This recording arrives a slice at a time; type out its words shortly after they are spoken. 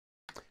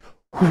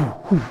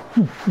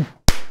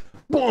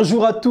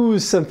Bonjour à tous,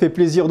 ça me fait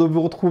plaisir de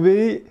vous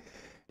retrouver.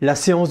 La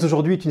séance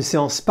d'aujourd'hui est une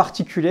séance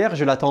particulière,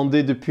 je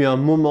l'attendais depuis un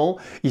moment.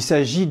 Il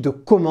s'agit de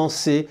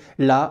commencer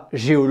la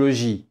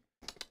géologie.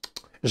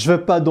 Je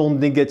veux pas d'onde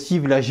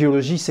négative, la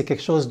géologie c'est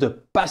quelque chose de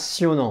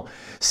passionnant.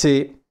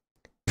 C'est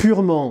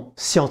purement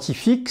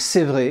scientifique,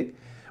 c'est vrai.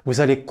 Vous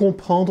allez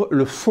comprendre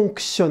le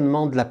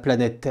fonctionnement de la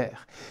planète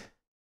Terre.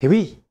 Et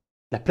oui,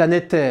 la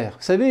planète Terre,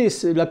 vous savez,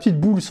 c'est la petite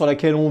boule sur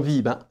laquelle on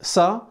vit,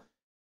 ça,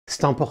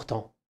 c'est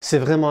important. C'est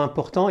vraiment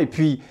important. Et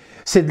puis,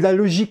 c'est de la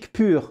logique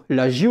pure.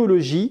 La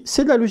géologie,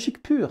 c'est de la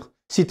logique pure.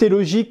 Si tu es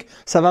logique,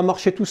 ça va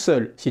marcher tout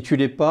seul. Si tu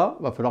l'es pas,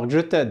 il va falloir que je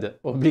t'aide,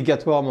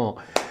 obligatoirement.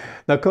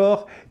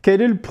 D'accord?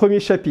 Quel est le premier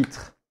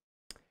chapitre?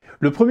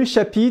 Le premier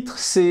chapitre,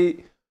 c'est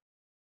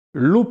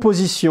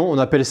l'opposition, on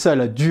appelle ça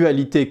la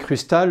dualité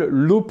crustale,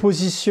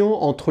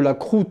 l'opposition entre la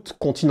croûte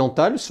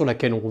continentale, sur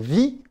laquelle on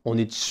vit, on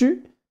est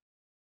dessus,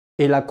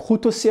 et la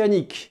croûte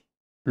océanique,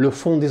 le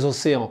fond des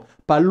océans.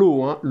 Pas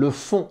l'eau, hein, le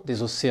fond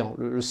des océans,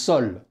 le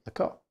sol,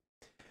 d'accord?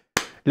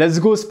 Let's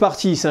go, c'est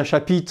parti. C'est un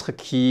chapitre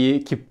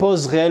qui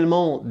pose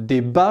réellement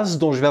des bases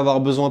dont je vais avoir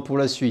besoin pour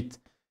la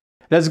suite.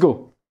 Let's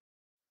go.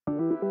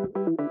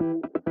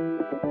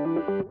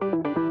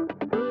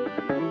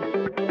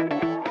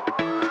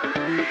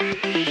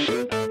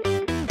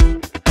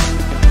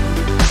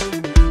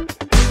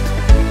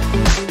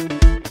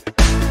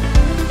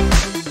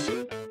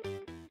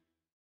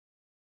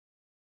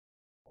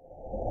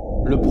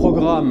 Le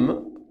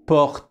programme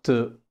porte,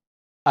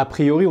 a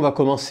priori, on va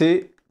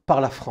commencer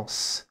par la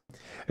France.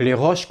 Les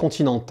roches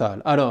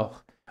continentales.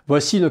 Alors,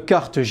 voici une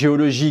carte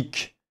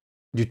géologique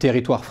du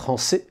territoire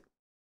français.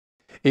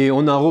 Et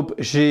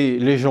j'ai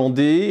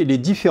légendé les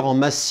différents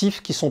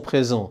massifs qui sont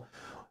présents.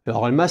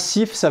 Alors, le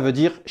massif, ça veut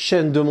dire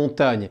chaîne de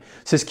montagnes.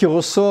 C'est ce qui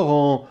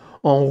ressort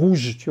en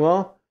rouge, tu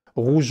vois.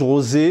 Rouge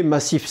rosé,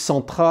 massif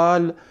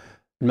central,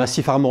 le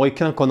massif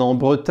armoricain qu'on a en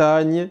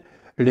Bretagne,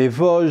 les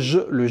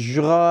Vosges, le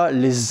Jura,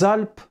 les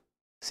Alpes,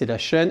 c'est la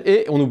chaîne,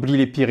 et on oublie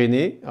les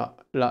Pyrénées,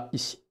 là,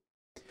 ici.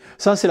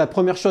 Ça, c'est la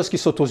première chose qui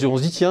saute aux yeux. On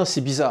se dit, tiens,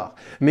 c'est bizarre.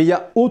 Mais il y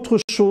a autre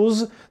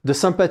chose de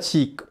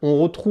sympathique.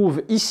 On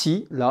retrouve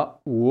ici,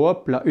 là,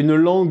 hop, là, une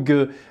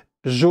langue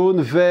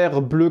jaune,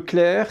 vert, bleu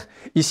clair.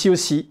 Ici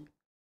aussi,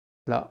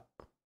 là.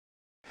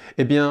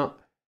 Eh bien,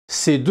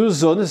 ces deux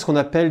zones, c'est ce qu'on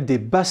appelle des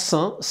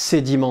bassins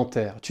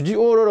sédimentaires. Tu dis,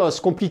 oh là là,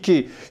 c'est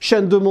compliqué.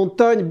 Chaîne de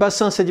montagne,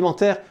 bassin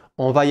sédimentaire,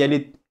 on va y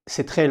aller.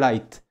 C'est très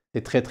light,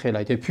 c'est très très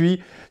light. Et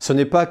puis, ce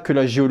n'est pas que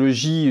la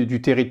géologie du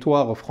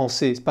territoire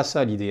français, c'est pas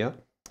ça l'idée. Hein.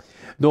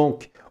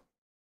 Donc,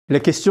 la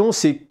question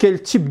c'est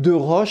quel type de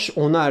roche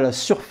on a à la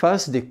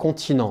surface des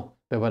continents.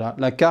 Ben voilà,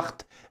 la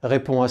carte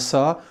répond à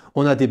ça.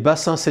 On a des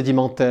bassins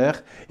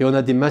sédimentaires et on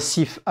a des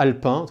massifs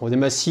alpins, donc des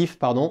massifs,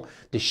 pardon,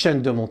 des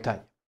chaînes de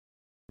montagnes.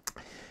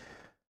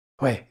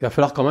 Ouais, il va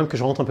falloir quand même que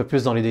je rentre un peu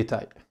plus dans les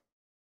détails.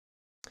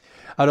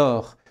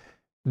 Alors,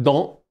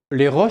 dans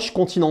les roches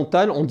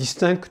continentales, on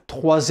distingue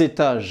 3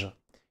 étages.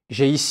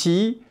 J'ai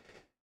ici,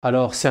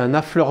 alors c'est un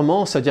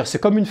affleurement, c'est-à-dire c'est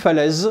comme une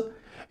falaise,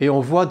 et on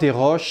voit des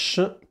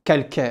roches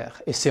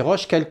calcaires. Et ces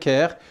roches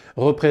calcaires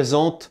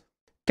représentent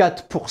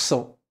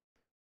 4%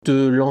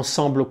 de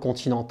l'ensemble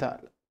continental.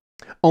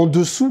 En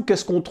dessous,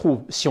 qu'est-ce qu'on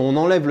trouve? Si on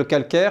enlève le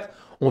calcaire,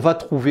 on va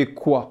trouver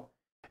quoi?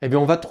 Eh bien,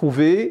 on va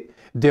trouver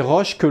des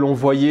roches que l'on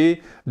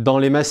voyait dans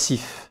les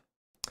massifs.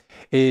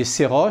 Et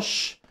ces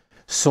roches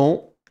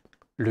sont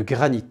le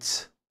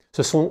granit.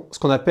 Ce sont ce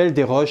qu'on appelle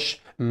des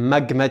roches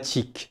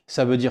magmatiques.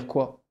 Ça veut dire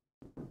quoi?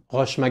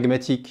 Roche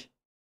magmatique.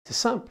 C'est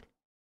simple.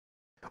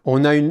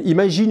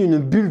 Imagine une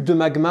bulle de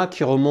magma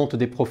qui remonte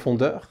des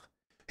profondeurs.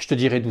 Je te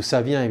dirai d'où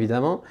ça vient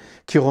évidemment,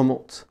 qui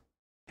remonte.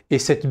 Et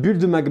cette bulle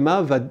de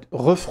magma va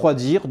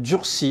refroidir,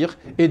 durcir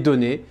et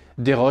donner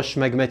des roches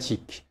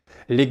magmatiques.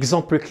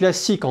 L'exemple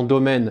classique en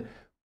domaine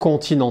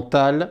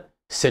continental,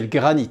 c'est le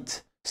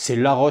granit. C'est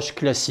la roche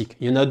classique.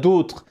 Il y en a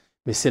d'autres,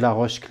 mais c'est la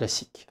roche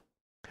classique.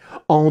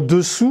 En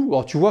dessous,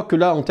 alors tu vois que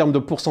là, en termes de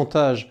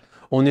pourcentage,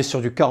 on est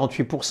sur du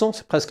 48%,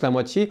 c'est presque la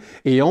moitié.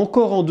 Et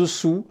encore en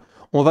dessous,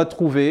 on va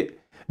trouver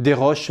des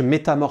roches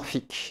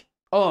métamorphiques.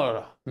 Oh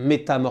là,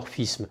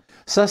 métamorphisme.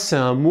 Ça, c'est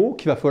un mot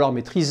qu'il va falloir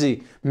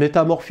maîtriser.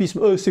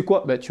 Métamorphisme, c'est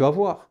quoi? Ben, tu vas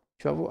voir,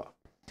 tu vas voir.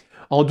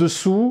 En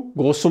dessous,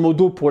 grosso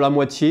modo, pour la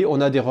moitié, on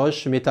a des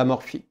roches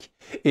métamorphiques.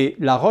 Et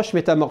la roche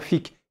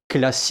métamorphique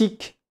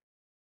classique,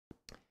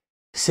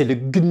 c'est le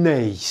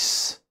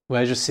gneiss.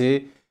 Ouais, je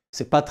sais.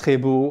 C'est pas très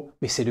beau,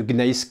 mais c'est le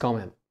gneiss quand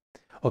même.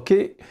 Ok?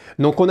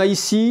 Donc on a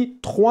ici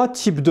 3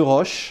 types de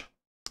roches.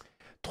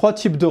 3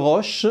 types de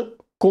roches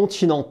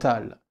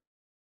continentales.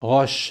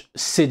 Roches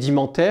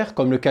sédimentaires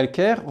comme le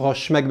calcaire,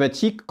 roches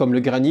magmatiques comme le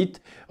granit,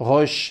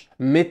 roches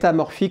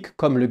métamorphiques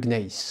comme le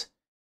gneiss.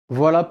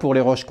 Voilà pour les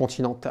roches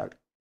continentales.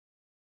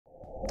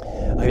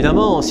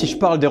 Évidemment, si je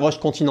parle des roches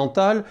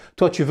continentales,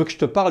 toi tu veux que je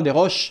te parle des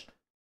roches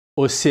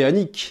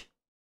océaniques.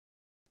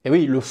 Et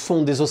oui, le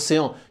fond des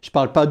océans. Je ne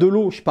parle pas de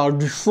l'eau, je parle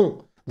du fond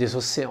des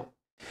océans.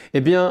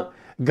 Eh bien,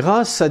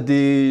 grâce à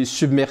des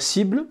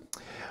submersibles,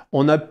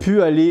 on a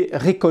pu aller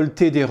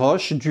récolter des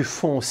roches du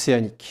fond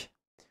océanique.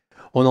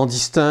 On en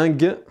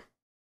distingue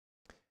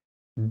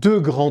deux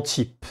grands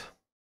types.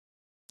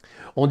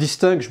 On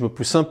distingue, je me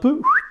pousse un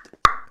peu,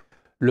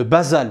 le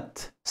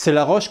basalte. C'est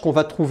la roche qu'on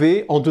va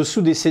trouver en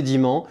dessous des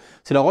sédiments.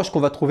 C'est la roche qu'on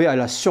va trouver à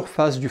la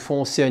surface du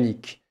fond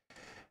océanique.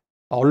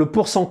 Alors le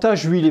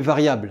pourcentage, lui, il est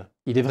variable.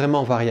 Il est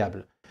vraiment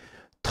variable.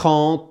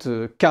 30,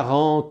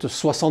 40,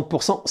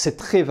 60%, c'est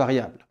très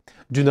variable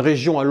d'une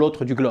région à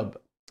l'autre du globe.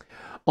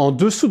 En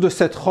dessous de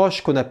cette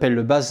roche qu'on appelle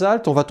le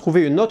basalte, on va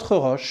trouver une autre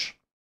roche,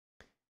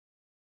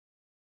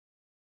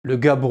 le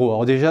gabbro.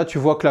 Alors déjà, tu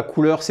vois que la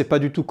couleur, c'est pas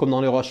du tout comme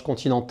dans les roches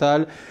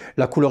continentales.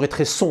 La couleur est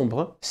très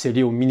sombre. C'est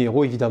lié aux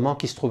minéraux, évidemment,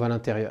 qui se trouvent à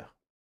l'intérieur.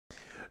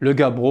 Le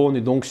gabbro, on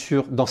est donc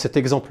sur, dans cet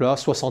exemple-là,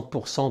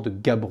 60% de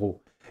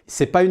gabbro.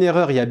 C'est pas une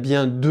erreur, il y a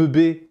bien deux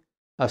B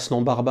à ce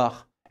nom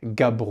barbare.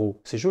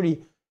 Gabbro, c'est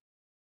joli.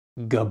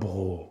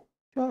 Gabbro.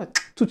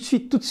 Tout de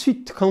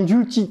suite,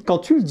 quand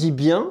tu le dis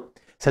bien,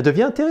 ça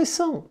devient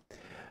intéressant.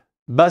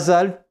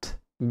 Basalte,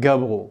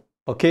 gabbro.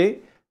 Ok?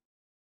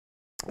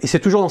 Et c'est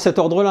toujours dans cet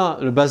ordre-là.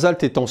 Le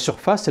basalte est en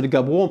surface et le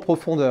gabbro en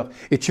profondeur.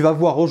 Et tu vas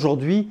voir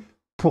aujourd'hui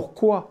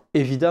pourquoi,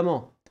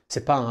 évidemment. Ce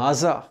n'est pas un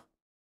hasard.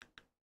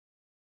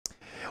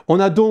 On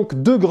a donc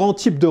deux grands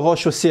types de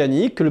roches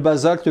océaniques, le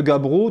basalte, le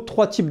gabbro,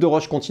 trois types de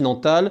roches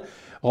continentales,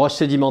 roches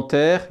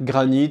sédimentaires,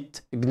 granit,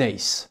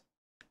 gneiss.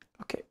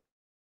 Ok.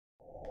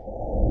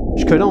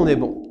 Jusque-là, on est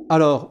bon.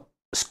 Alors,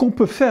 ce qu'on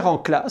peut faire en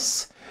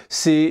classe,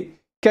 c'est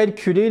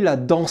calculer la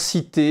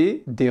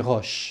densité des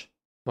roches.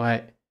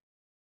 Ouais.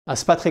 Ah,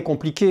 c'est pas très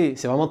compliqué,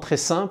 c'est vraiment très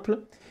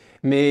simple.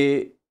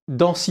 Mais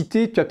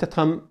densité, tu as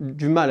peut-être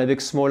du mal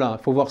avec ce mot-là.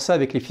 Il faut voir ça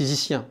avec les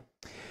physiciens.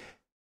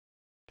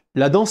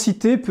 La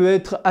densité peut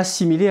être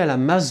assimilée à la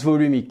masse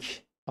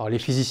volumique. Alors les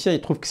physiciens,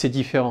 ils trouvent que c'est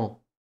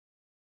différent.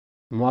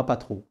 Moi, pas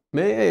trop.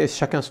 Mais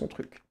chacun son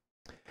truc.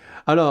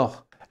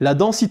 Alors, la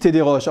densité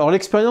des roches. Alors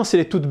l'expérience, elle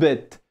est toute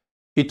bête.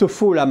 Il te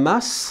faut la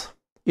masse,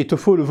 il te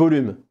faut le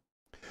volume.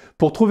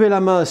 Pour trouver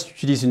la masse, tu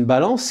utilises une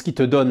balance qui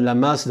te donne la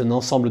masse d'un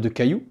ensemble de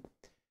cailloux.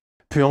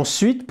 Puis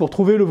ensuite, pour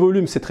trouver le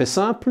volume, c'est très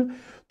simple.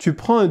 Tu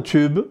prends un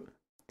tube,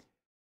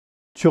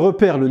 tu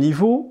repères le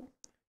niveau,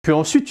 puis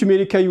ensuite tu mets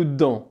les cailloux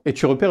dedans et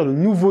tu repères le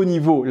nouveau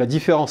niveau. La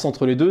différence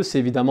entre les deux, c'est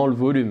évidemment le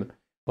volume.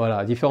 Voilà,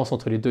 la différence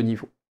entre les deux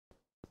niveaux.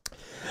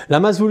 La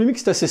masse volumique,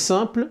 c'est assez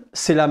simple.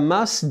 C'est la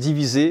masse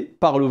divisée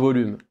par le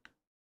volume.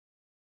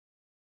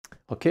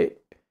 Ok?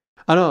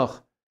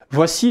 Alors,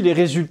 voici les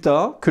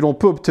résultats que l'on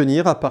peut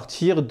obtenir à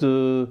partir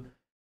des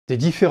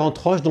différentes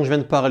roches dont je viens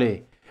de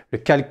parler. Le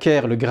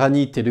calcaire, le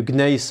granit et le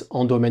gneiss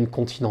en domaine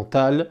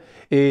continental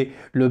et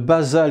le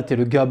basalte et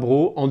le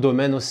gabbro en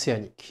domaine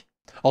océanique.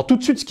 Alors tout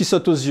de suite, ce qui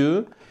saute aux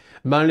yeux,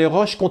 les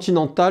roches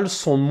continentales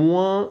sont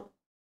moins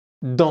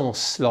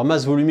denses. Leur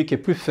masse volumique est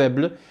plus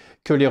faible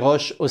que les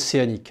roches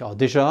océaniques. Alors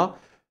déjà,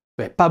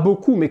 pas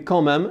beaucoup, mais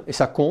quand même, et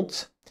ça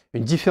compte,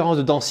 une différence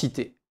de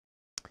densité.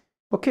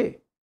 Ok,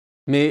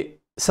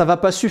 mais ça ne va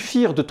pas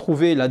suffire de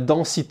trouver la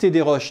densité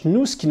des roches.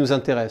 Nous, ce qui nous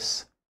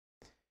intéresse,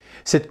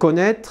 c'est de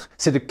connaître,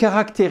 c'est de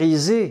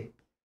caractériser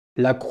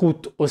la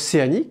croûte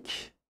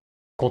océanique,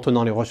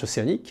 contenant les roches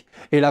océaniques,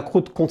 et la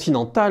croûte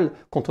continentale,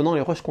 contenant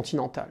les roches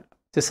continentales.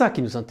 C'est ça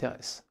qui nous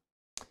intéresse.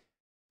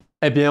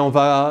 Eh bien, on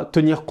va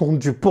tenir compte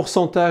du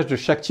pourcentage de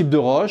chaque type de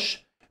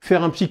roche,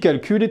 faire un petit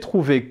calcul et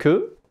trouver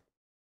que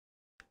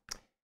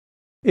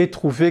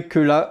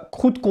la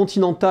croûte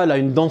continentale a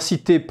une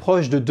densité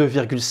proche de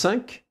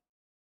 2,5,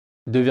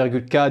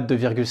 2,4,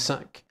 2,5,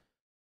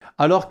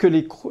 alors que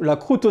la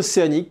croûte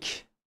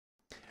océanique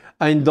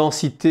a une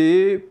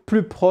densité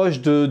plus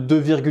proche de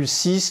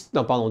 2,6,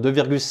 non pardon,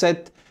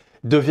 2,7,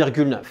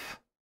 2,9.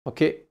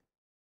 Ok?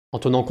 En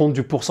tenant compte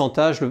du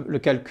pourcentage, le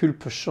calcul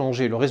peut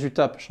changer, le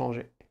résultat peut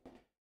changer.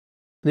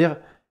 C'est-à-dire,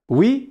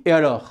 oui, et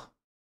alors?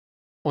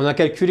 On a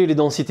calculé les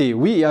densités.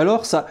 Oui, et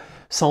alors, ça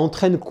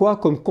entraîne quoi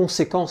comme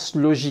conséquence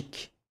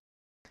logique?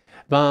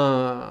 C'est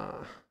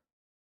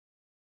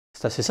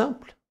assez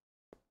simple.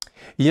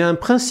 Il y a un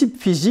principe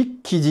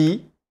physique qui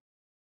dit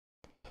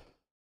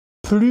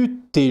plus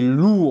tu es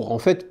lourd, en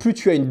fait, plus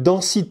tu as une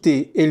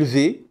densité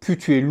élevée, plus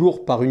tu es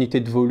lourd par unité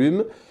de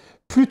volume,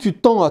 plus tu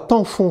tends à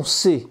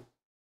t'enfoncer.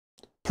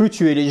 Plus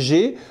tu es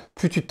léger,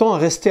 plus tu tends à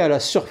rester à la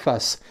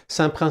surface.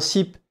 C'est un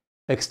principe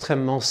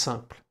extrêmement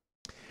simple.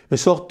 Une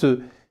sorte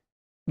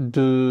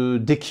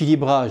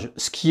d'équilibrage.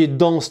 Ce qui est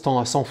dense tend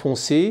à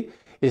s'enfoncer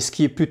et ce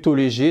qui est plutôt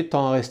léger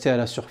tend à rester à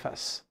la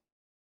surface.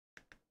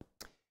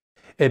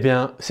 Eh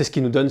bien, c'est ce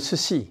qui nous donne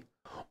ceci.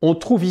 On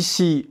trouve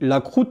ici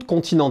la croûte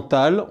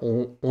continentale,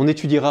 on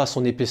étudiera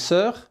son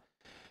épaisseur,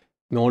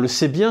 mais on le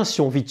sait bien,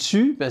 si on vit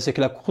dessus, c'est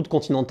que la croûte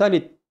continentale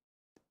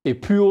est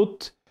plus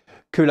haute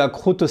que la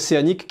croûte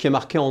océanique qui est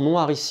marquée en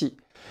noir ici.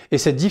 Et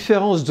cette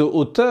différence de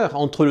hauteur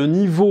entre le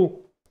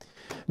niveau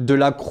de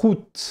la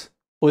croûte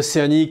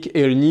océanique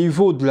et le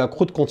niveau de la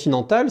croûte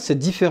continentale, cette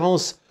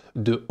différence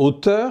de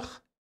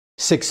hauteur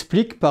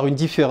s'explique par une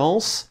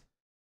différence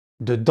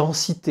de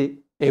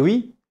densité. Et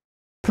oui,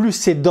 plus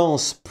c'est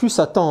dense, plus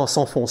ça tend à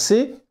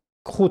s'enfoncer,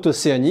 croûte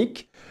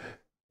océanique,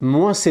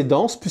 moins c'est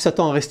dense, plus ça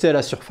tend à rester à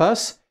la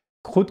surface,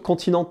 croûte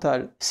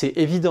continentale. C'est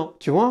évident,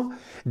 tu vois?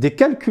 Des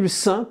calculs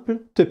simples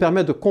te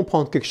permettent de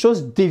comprendre quelque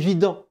chose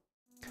d'évident.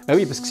 Ah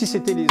oui, parce que si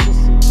c'était les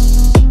océans...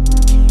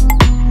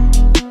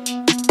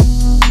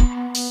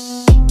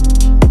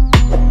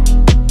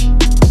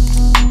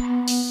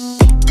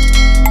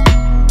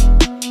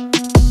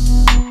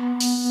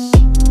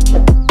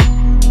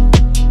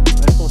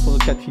 Restons sur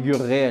notre cas de figure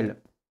réel.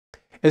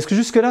 Est-ce que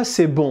jusque-là,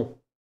 c'est bon?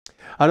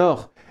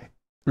 Alors,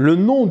 le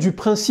nom du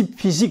principe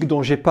physique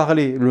dont j'ai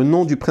parlé, le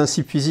nom du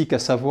principe physique, à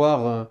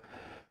savoir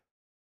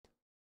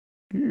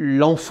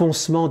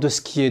l'enfoncement de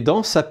ce qui est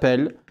dense,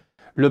 s'appelle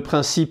le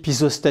principe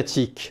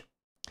isostatique.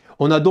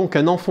 On a donc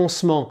un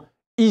enfoncement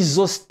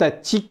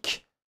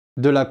isostatique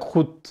de la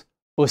croûte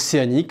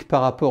océanique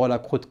par rapport à la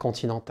croûte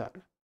continentale.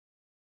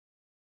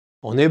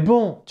 On est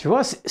bon, tu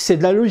vois, c'est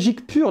de la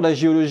logique pure, la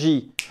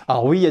géologie.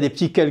 Alors oui, il y a des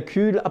petits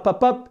calculs, hop,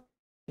 hop, hop,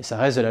 et ça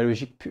reste de la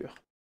logique pure.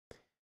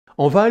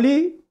 On va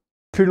aller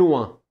plus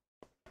loin.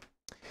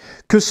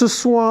 Que ce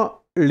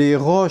soit les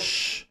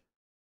roches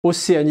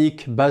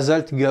océaniques,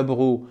 basalte,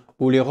 gabbro,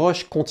 ou les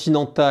roches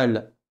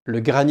continentales, le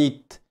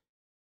granit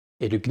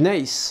et le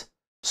gneiss,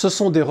 ce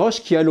sont des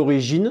roches qui, à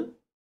l'origine,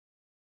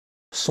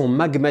 sont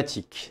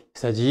magmatiques,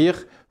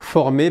 c'est-à-dire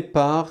formées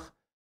par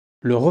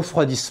le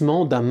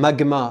refroidissement d'un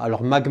magma.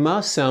 Alors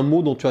magma, c'est un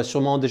mot dont tu as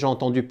sûrement déjà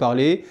entendu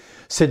parler,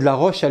 c'est de la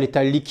roche à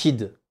l'état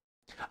liquide.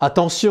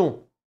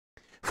 Attention,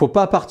 il ne faut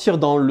pas partir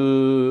dans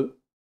le...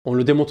 On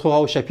le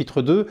démontrera au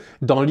chapitre 2,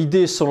 dans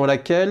l'idée selon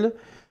laquelle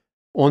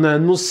on a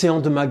un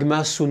océan de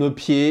magma sous nos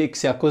pieds et que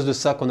c'est à cause de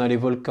ça qu'on a les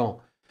volcans.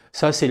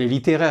 Ça, c'est les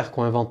littéraires qui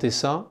ont inventé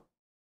ça.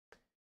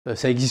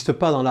 Ça n'existe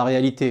pas dans la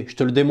réalité. Je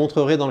te le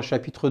démontrerai dans le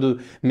chapitre 2.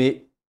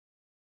 Mais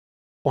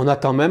on a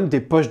quand même des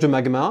poches de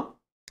magma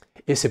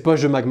et ces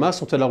poches de magma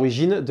sont à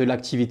l'origine de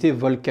l'activité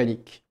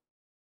volcanique.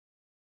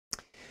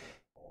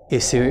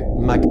 Et ces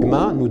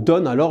magmas nous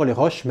donnent alors les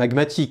roches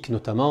magmatiques,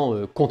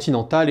 notamment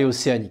continentales et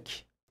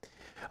océaniques.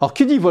 Alors,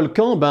 qui dit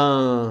volcan?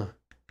 Ben,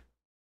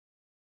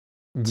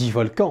 dit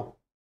volcan.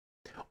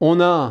 On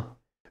a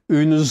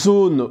une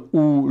zone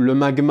où le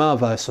magma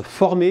va se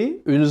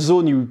former, une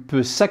zone où il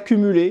peut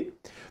s'accumuler,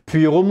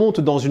 puis il remonte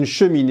dans une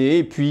cheminée,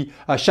 et puis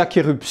à chaque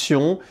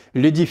éruption,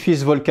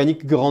 l'édifice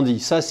volcanique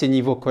grandit. Ça, c'est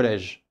niveau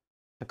collège.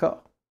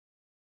 D'accord?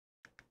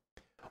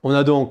 On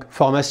a donc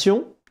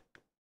formation,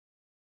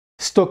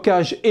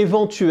 stockage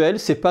éventuel,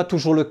 ce n'est pas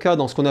toujours le cas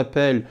dans ce qu'on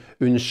appelle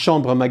une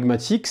chambre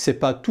magmatique, ce n'est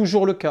pas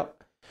toujours le cas.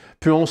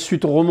 Puis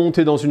ensuite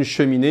remonter dans une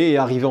cheminée et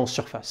arriver en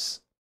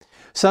surface.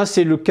 Ça,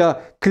 c'est le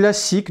cas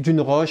classique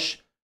d'une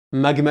roche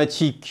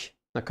magmatique.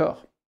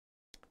 D'accord?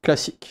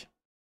 Classique.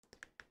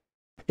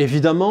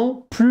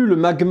 Évidemment, plus le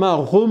magma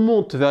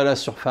remonte vers la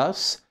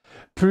surface,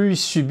 plus il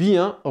subit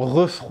un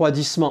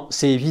refroidissement.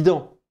 C'est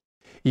évident.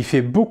 Il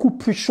fait beaucoup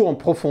plus chaud en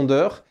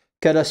profondeur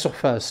qu'à la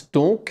surface.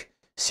 Donc,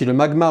 si le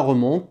magma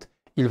remonte,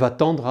 il va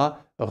tendre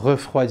à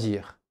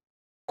refroidir.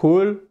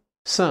 Cool,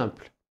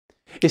 simple.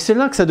 Et c'est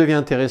là que ça devient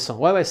intéressant.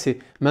 Ouais, c'est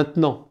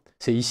maintenant,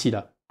 c'est ici,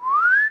 là.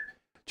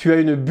 Tu as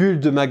une bulle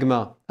de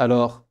magma.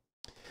 Alors,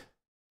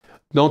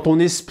 dans ton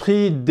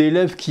esprit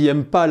d'élève qui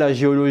n'aime pas la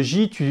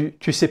géologie, tu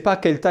ne sais pas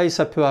quelle taille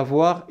ça peut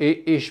avoir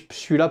et je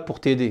suis là pour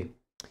t'aider.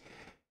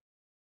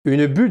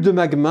 Une bulle de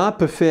magma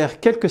peut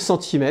faire quelques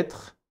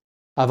centimètres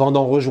avant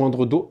d'en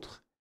rejoindre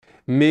d'autres,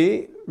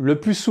 mais le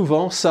plus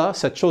souvent,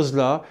 cette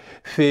chose-là,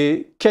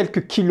 fait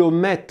quelques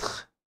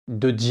kilomètres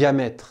de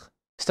diamètre.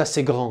 C'est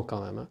assez grand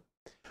quand même, hein.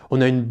 On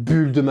a une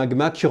bulle de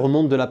magma qui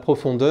remonte de la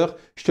profondeur.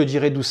 Je te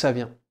dirai d'où ça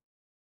vient.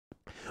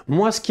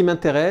 Moi, ce qui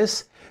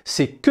m'intéresse,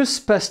 c'est que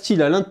se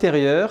passe-t-il à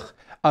l'intérieur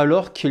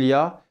alors qu'il y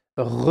a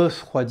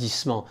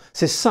refroidissement?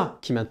 C'est ça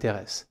qui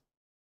m'intéresse.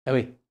 Ah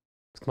oui,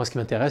 parce que moi, ce qui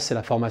m'intéresse, c'est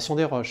la formation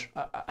des roches.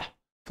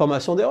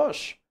 Formation des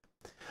roches.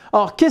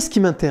 Alors, qu'est-ce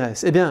qui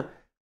m'intéresse? Eh bien,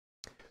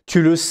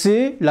 tu le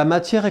sais, la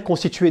matière est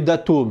constituée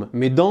d'atomes.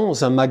 Mais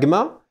dans un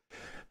magma,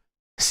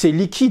 c'est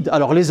liquide.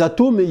 Alors les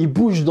atomes, ils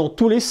bougent dans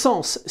tous les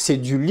sens. C'est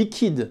du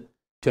liquide.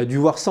 Tu as dû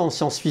voir ça en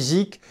sciences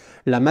physiques.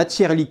 La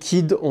matière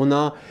liquide, on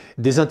a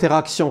des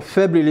interactions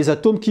faibles et les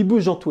atomes qui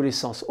bougent dans tous les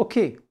sens. Ok.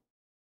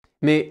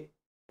 Mais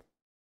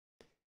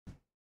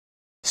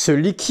ce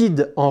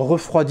liquide, en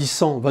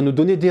refroidissant, va nous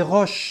donner des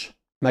roches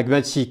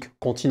magmatiques,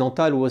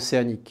 continentales ou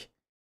océaniques.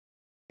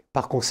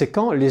 Par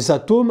conséquent, les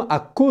atomes, à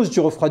cause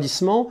du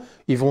refroidissement,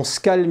 ils vont se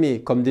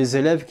calmer, comme des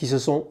élèves qui se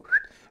sont...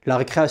 La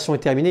récréation est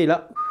terminée et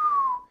là...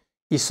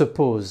 ils se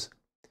posent.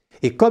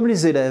 Et comme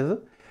les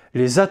élèves,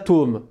 les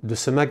atomes de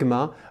ce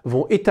magma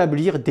vont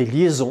établir des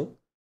liaisons.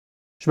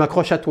 Je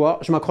m'accroche à toi,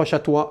 je m'accroche à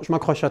toi, je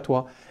m'accroche à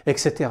toi,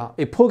 etc.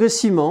 Et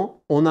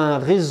progressivement, on a un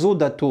réseau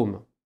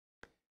d'atomes.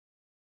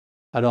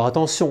 Alors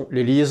attention,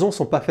 les liaisons ne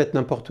sont pas faites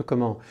n'importe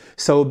comment.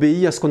 Ça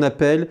obéit à ce qu'on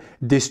appelle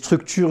des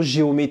structures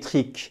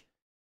géométriques.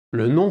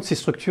 Le nom de ces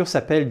structures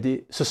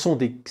ce sont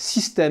des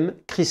systèmes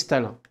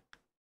cristallins.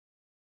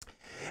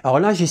 Alors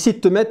là, j'essaie de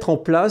te mettre en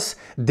place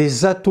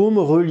des atomes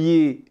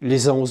reliés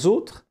les uns aux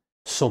autres.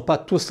 Ce ne sont pas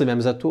tous les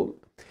mêmes atomes.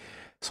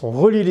 Ils sont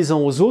reliés les uns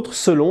aux autres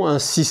selon un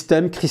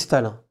système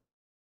cristallin,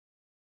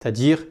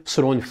 c'est-à-dire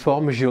selon une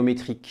forme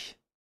géométrique.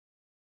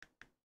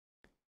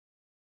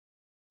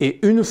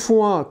 Et une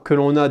fois que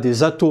l'on a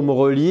des atomes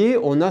reliés,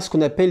 on a ce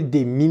qu'on appelle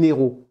des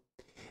minéraux.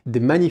 des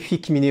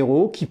magnifiques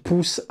minéraux qui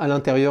poussent à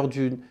l'intérieur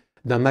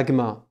d'un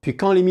magma. Puis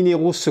quand les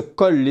minéraux se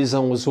collent les uns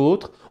aux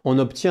autres, on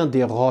obtient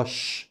des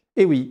roches.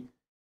 Et oui,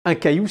 un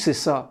caillou, c'est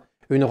ça.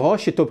 Une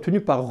roche est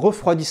obtenue par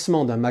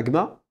refroidissement d'un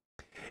magma.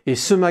 Et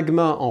ce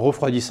magma, en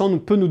refroidissant,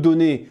 peut nous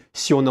donner,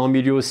 si on est en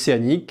milieu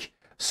océanique,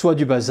 soit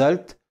du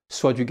basalte,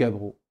 soit du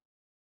gabbro.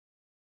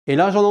 Et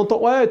là, j'en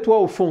entends, ouais, toi,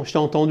 au fond, je t'ai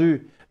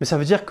entendu. Mais ça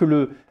veut dire que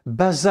le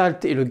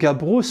basalte et le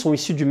gabbro sont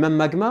issus du même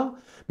magma,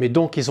 mais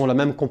donc ils ont la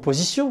même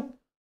composition.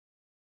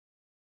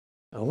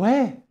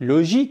 Ouais,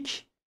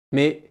 logique.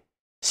 Mais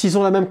s'ils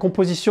ont la même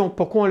composition,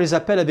 pourquoi on les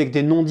appelle avec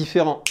des noms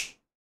différents?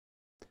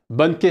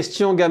 Bonne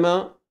question,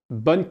 gamin.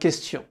 Bonne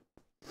question.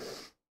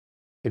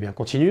 Eh bien,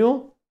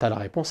 continuons. Tu as la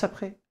réponse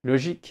après.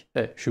 Logique.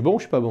 Eh, je suis bon ou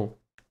je suis pas bon?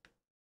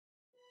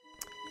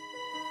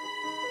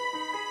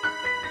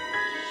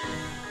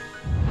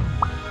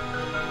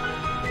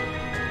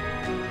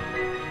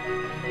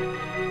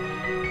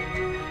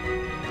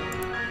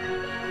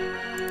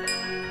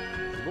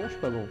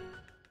 Pas bon.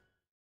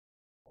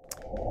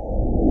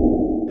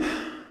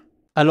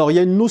 Alors, il y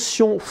a une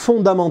notion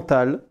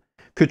fondamentale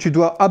que tu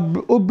dois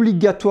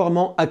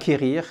obligatoirement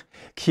acquérir,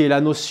 qui est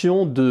la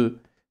notion de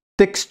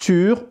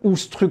texture ou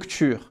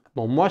structure.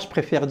 Bon, moi, je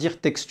préfère dire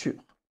texture.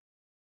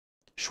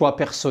 Choix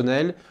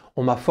personnel,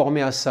 on m'a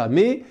formé à ça.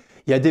 Mais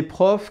il y a des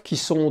profs qui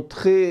sont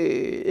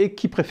et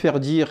qui préfèrent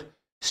dire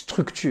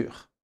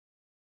structure.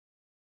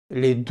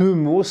 Les deux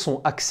mots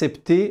sont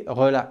acceptés,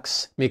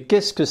 relax. Mais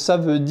qu'est-ce que ça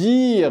veut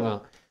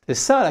dire ? C'est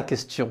ça la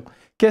question.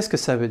 Qu'est-ce que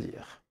ça veut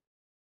dire?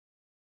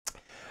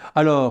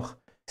 Alors,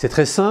 c'est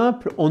très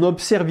simple. On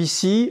observe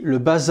ici le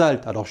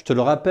basalte. Alors, je te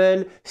le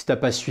rappelle, si tu n'as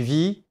pas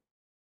suivi,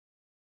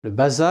 le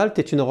basalte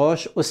est une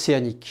roche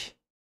océanique.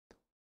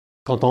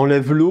 Quand tu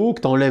enlèves l'eau,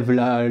 que tu enlèves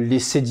les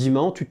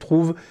sédiments, tu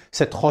trouves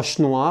cette roche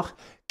noire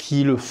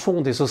qui est le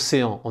fond des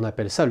océans. On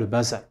appelle ça le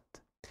basalte.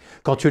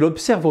 Quand tu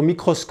l'observes au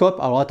microscope,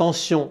 alors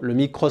attention, le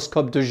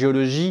microscope de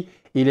géologie,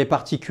 il est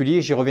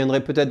particulier. J'y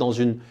reviendrai peut-être dans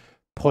une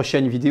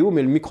prochaine vidéo,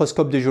 mais le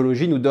microscope de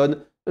géologie nous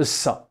donne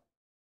ça.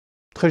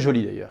 Très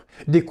joli d'ailleurs.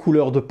 Des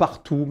couleurs de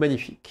partout,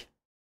 magnifiques.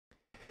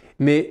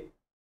 Mais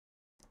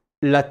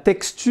la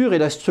texture et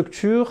la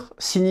structure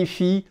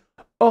signifient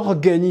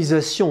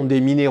organisation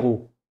des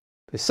minéraux.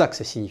 C'est ça que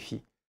ça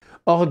signifie.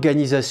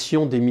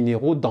 Organisation des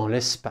minéraux dans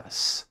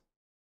l'espace.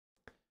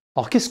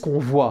 Alors qu'est-ce qu'on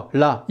voit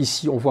là,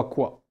 ici, on voit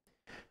quoi?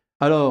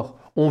 Alors,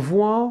 on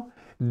voit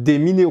des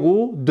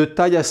minéraux de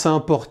taille assez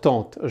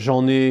importante.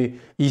 J'en ai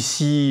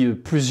ici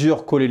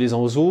plusieurs collés les uns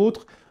aux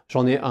autres.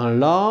 J'en ai un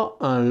là,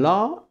 un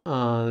là,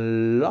 un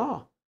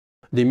là.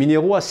 Des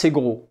minéraux assez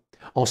gros.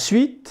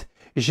 Ensuite,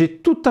 j'ai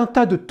tout un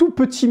tas de tout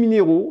petits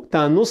minéraux. Tu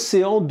as un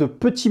océan de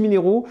petits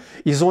minéraux.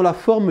 Ils ont la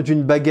forme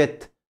d'une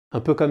baguette, un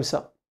peu comme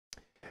ça.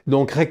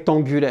 Donc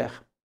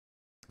rectangulaire.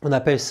 On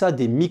appelle ça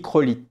des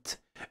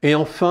microlithes. Et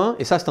enfin,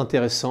 et ça c'est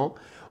intéressant,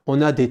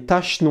 on a des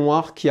taches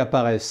noires qui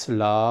apparaissent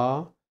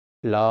là,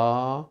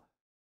 là,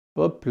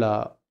 hop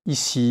là,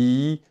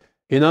 ici.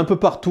 Il y en a un peu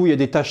partout, il y a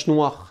des taches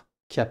noires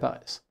qui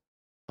apparaissent.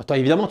 Attends,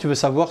 évidemment, tu veux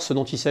savoir ce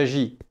dont il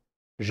s'agit.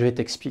 Je vais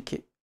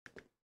t'expliquer.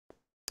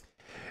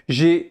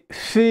 J'ai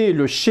fait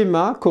le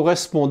schéma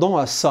correspondant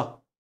à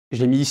ça.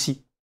 Je l'ai mis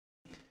ici.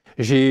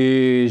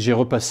 J'ai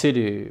repassé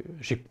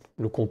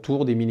le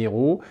contour des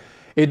minéraux.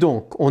 Et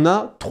donc, on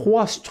a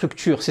trois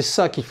structures. C'est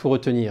ça qu'il faut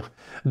retenir.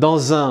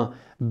 Dans un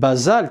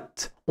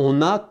basalte,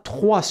 on a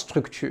trois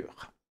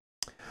structures.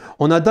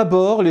 On a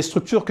d'abord les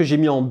structures que j'ai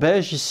mis en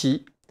beige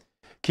ici,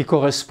 qui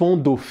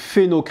correspondent aux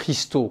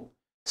phénocristaux.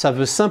 Ça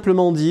veut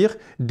simplement dire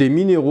des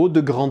minéraux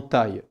de grande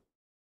taille.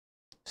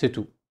 C'est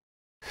tout.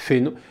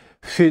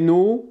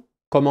 Phéno,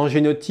 comme en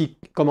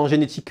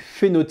génétique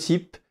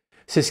phénotype,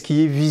 c'est ce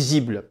qui est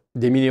visible,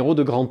 des minéraux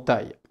de grande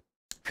taille.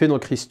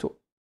 Phénocristaux.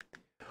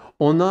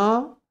 On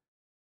a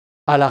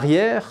à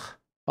l'arrière,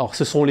 alors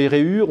ce sont les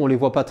rayures, on ne les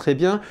voit pas très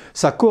bien,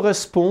 ça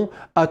correspond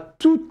à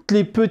toutes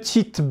les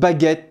petites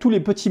baguettes, tous les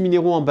petits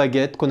minéraux en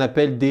baguettes qu'on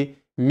appelle des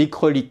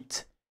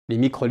microlithes. Les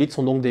microlithes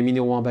sont donc des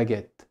minéraux en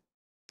baguettes.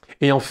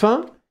 Et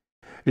enfin,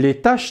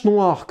 les taches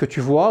noires que tu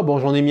vois, bon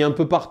j'en ai mis un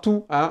peu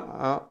partout,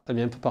 t'as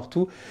mis un peu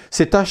partout,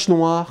 ces taches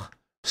noires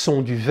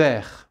sont du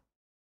verre.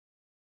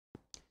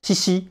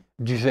 Si,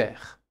 du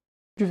verre.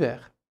 Du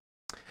verre.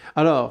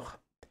 Alors,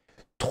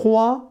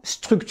 trois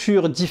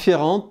structures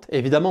différentes.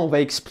 Évidemment, on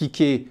va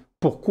expliquer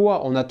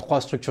pourquoi on a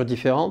trois structures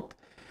différentes.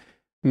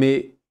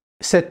 Mais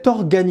cette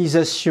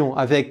organisation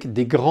avec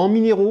des grands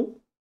minéraux,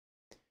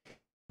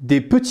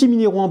 des petits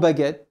minéraux en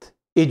baguette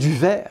et du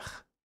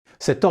verre,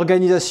 cette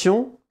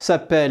organisation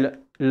s'appelle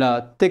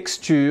la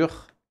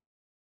texture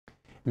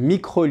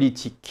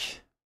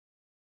microlithique.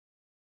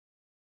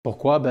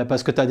 Pourquoi?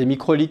 Parce que tu as des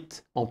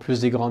microlithes en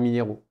plus des grands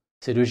minéraux.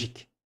 C'est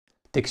logique.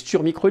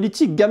 Texture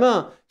microlithique,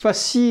 gamin,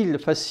 facile,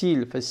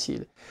 facile,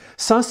 facile.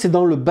 Ça, c'est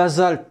dans le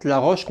basalte, la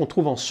roche qu'on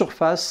trouve en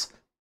surface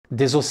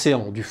des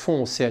océans, du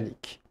fond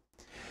océanique.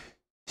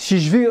 Si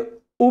je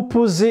vais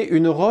opposer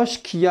une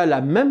roche qui a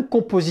la même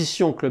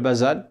composition que le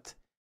basalte,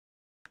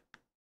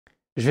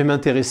 je vais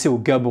m'intéresser au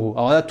gabbro.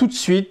 Alors là, tout de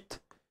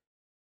suite,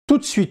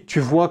 tu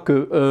vois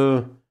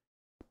que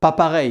pas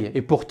pareil.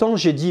 Et pourtant,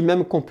 j'ai dit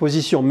même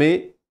composition,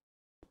 mais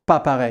pas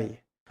pareil.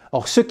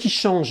 Or, ce qui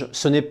change,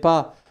 ce n'est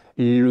pas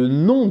le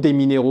nom des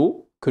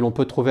minéraux que l'on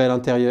peut trouver à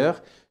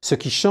l'intérieur. Ce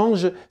qui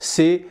change,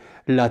 c'est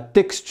la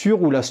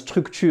texture ou la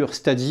structure,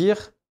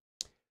 c'est-à-dire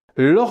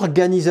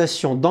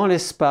l'organisation dans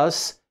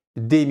l'espace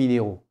des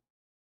minéraux.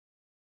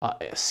 Ah,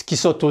 ce qui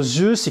saute aux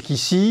yeux, c'est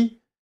qu'ici,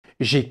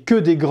 j'ai que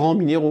des grands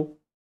minéraux.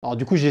 Alors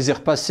du coup, je les ai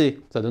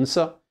repassés, ça donne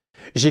ça.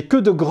 J'ai que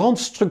de grandes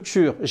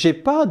structures, j'ai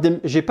pas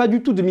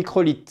du tout de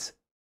microlithes.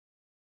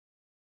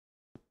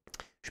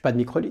 Je n'ai pas de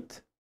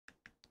microlithes.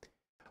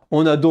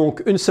 On a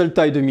donc une seule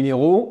taille de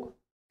minéraux,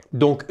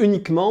 donc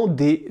uniquement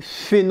des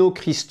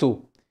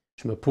phénocristaux.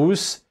 Je me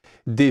pousse,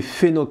 des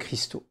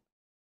phénocristaux.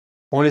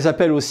 On les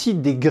appelle aussi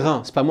des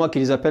grains. Ce n'est pas moi qui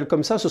les appelle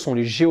comme ça, ce sont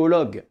les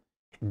géologues.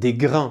 Des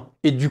grains.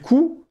 Et du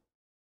coup,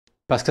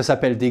 parce que ça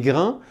s'appelle des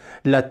grains,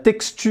 la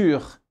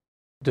texture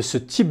de ce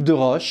type de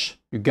roche,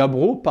 du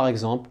gabbro par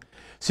exemple,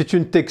 c'est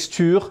une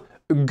texture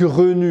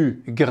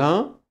grenue.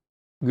 Grain,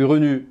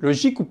 grenu.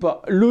 Logique ou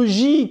pas?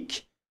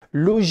 Logique!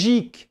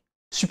 Logique!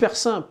 Super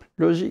simple,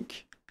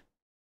 logique.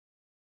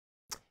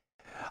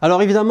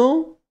 Alors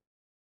évidemment,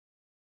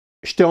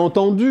 j'ai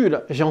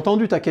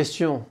entendu ta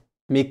question,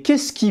 mais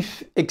qu'est-ce qui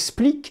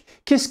explique,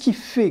 qu'est-ce qui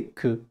fait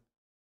que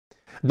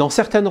dans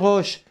certaines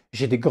roches,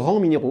 j'ai des grands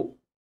minéraux,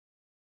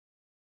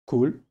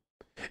 cool,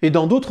 et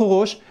dans d'autres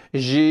roches,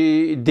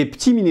 j'ai des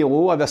petits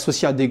minéraux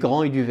associés à des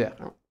grands et du vert.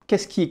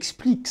 Qu'est-ce qui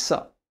explique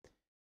ça?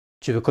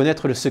 Tu veux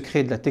connaître le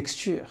secret de la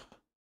texture?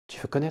 Tu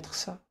veux connaître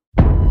ça?